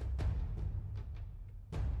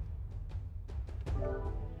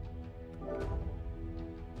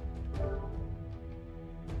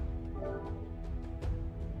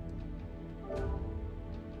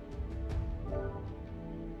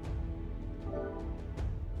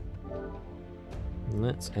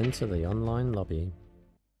 Let's enter the online lobby.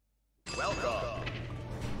 Welcome.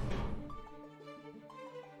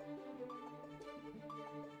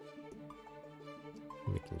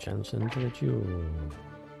 We can challenge them to a duel.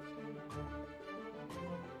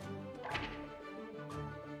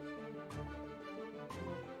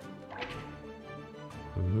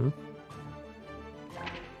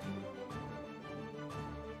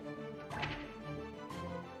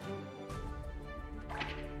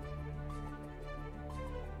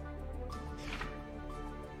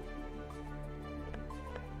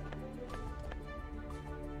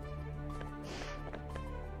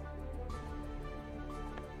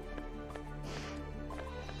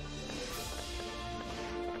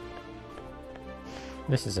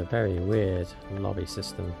 This is a very weird lobby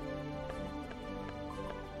system.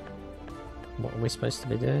 What are we supposed to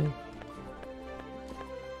be doing?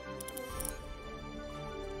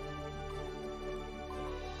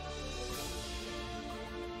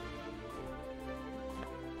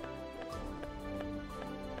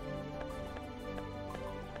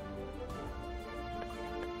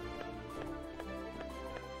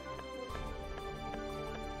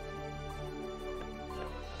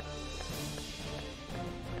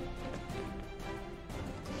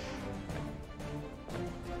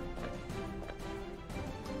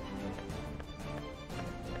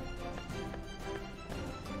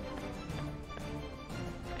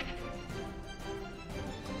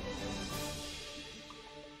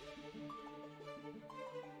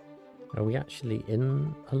 Are we actually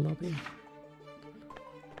in a lobby?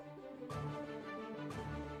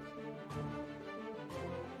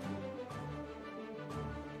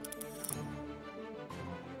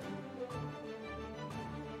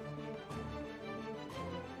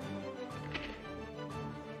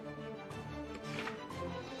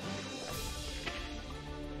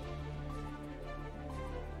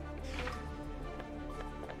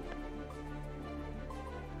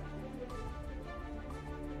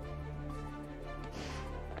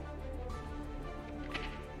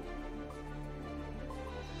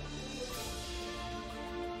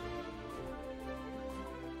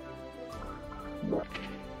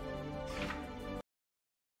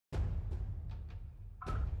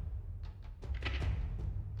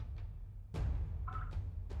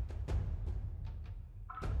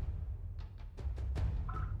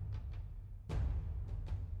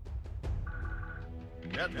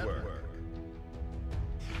 Network.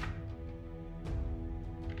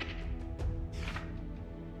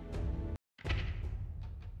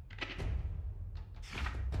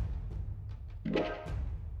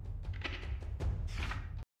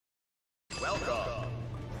 Welcome.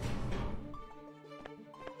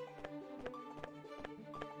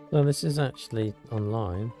 No, this is actually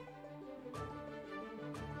online.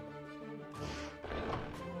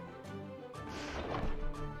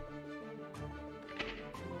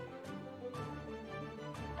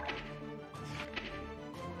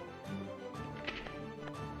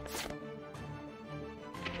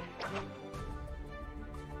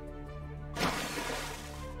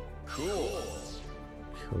 Cool.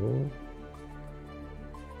 Cool.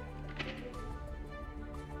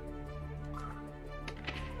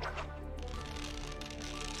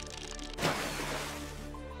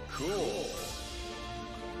 Cool.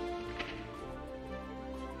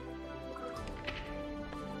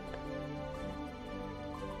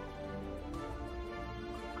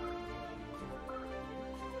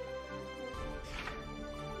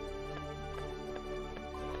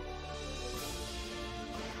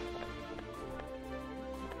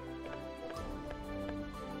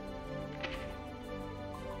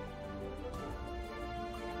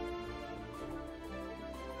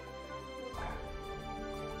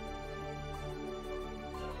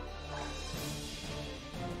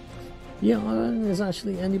 Yeah, I don't think there's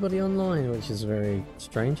actually anybody online, which is very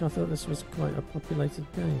strange. I thought this was quite a populated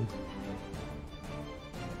game.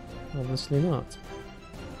 Obviously not.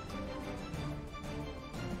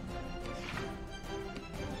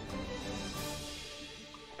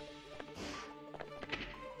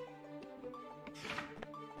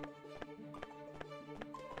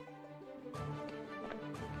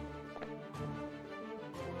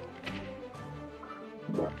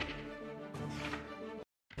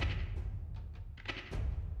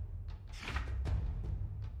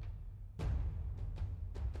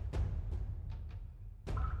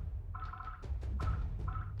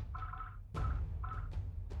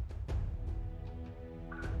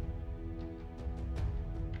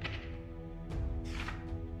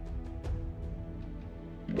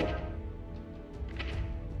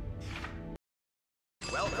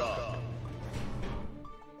 Welcome.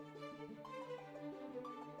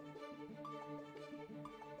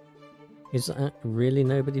 Is really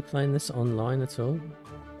nobody playing this online at all?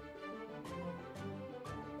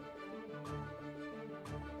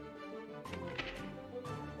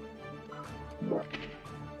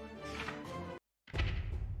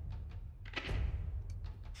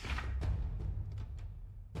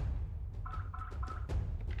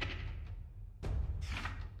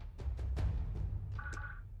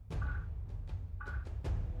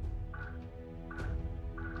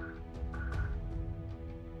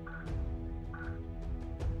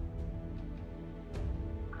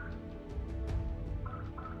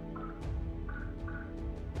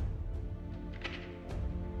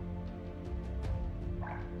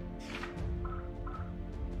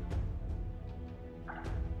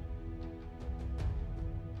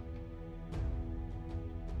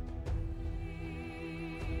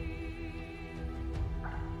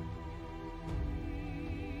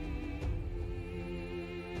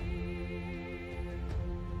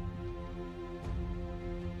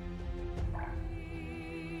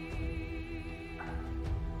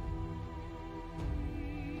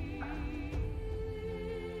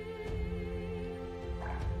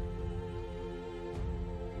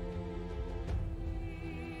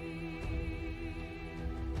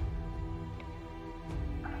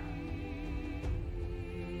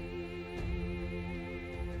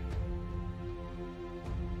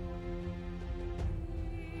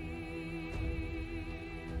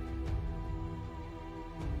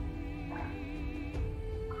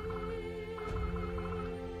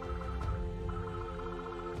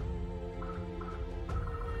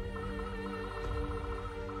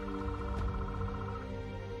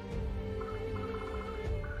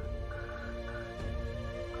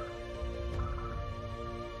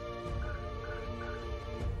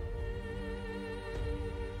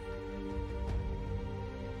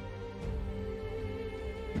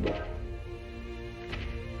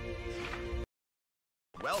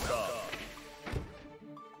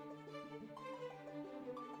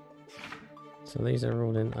 So these are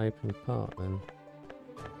all in open part then.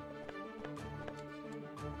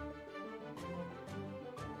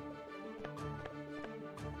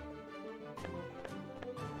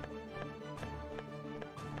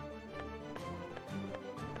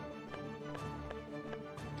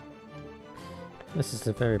 This is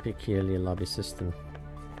a very peculiar lobby system.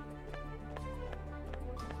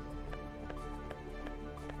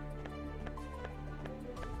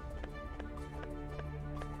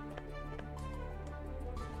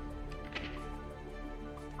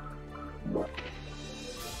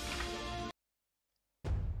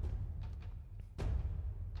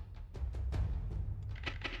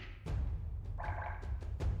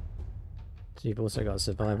 So you've also got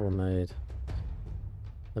survival mode,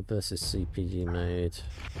 the versus CPG mode,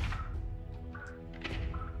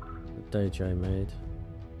 the dojo mode,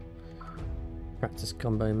 practice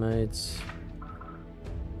combo modes,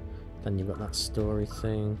 then you've got that story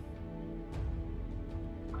thing,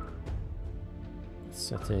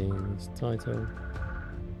 settings, title.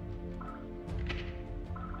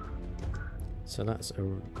 So that's a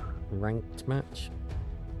ranked match.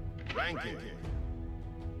 Ranking.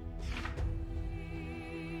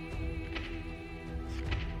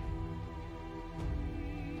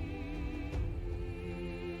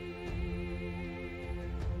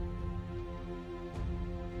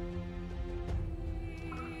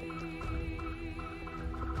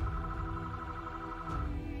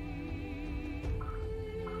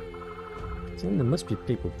 So there must be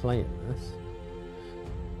people playing this.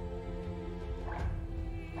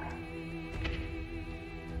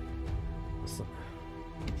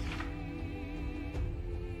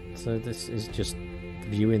 So this is just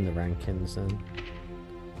viewing the rankings then.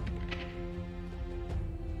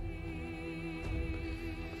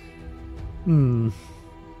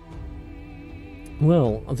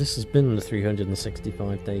 Well, this has been the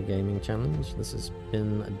 365-day gaming challenge. This has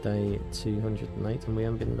been day 208, and we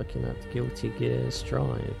have been looking at Guilty Gear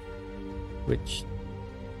Strive, which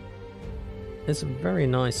is a very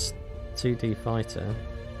nice 2D fighter,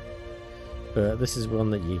 but this is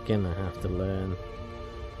one that you're gonna have to learn.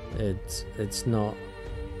 It's not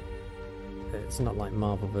like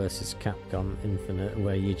Marvel vs. Capcom Infinite,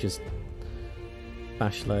 where you just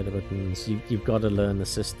bash load of buttons. You've got to learn the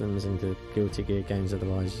systems in the Guilty Gear games,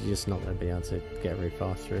 otherwise you're just not going to be able to get very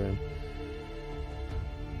far through them.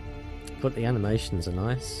 But the animations are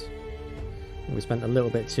nice. We spent a little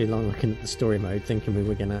bit too long looking at the story mode, thinking we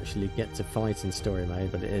were going to actually get to fight in story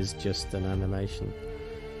mode, but it is just an animation.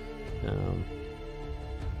 Well,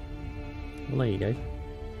 there you go.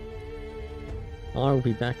 I will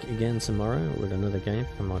be back again tomorrow with another game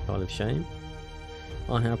from my pile of shame.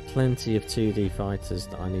 I have plenty of 2D fighters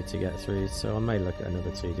that I need to get through, so I may look at another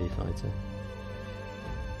 2D fighter.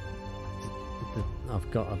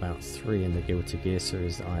 I've got about 3 in the Guilty Gear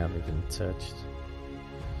series that I haven't even touched.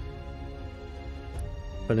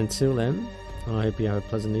 But until then, I hope you have a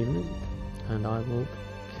pleasant evening, and I will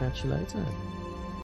catch you later.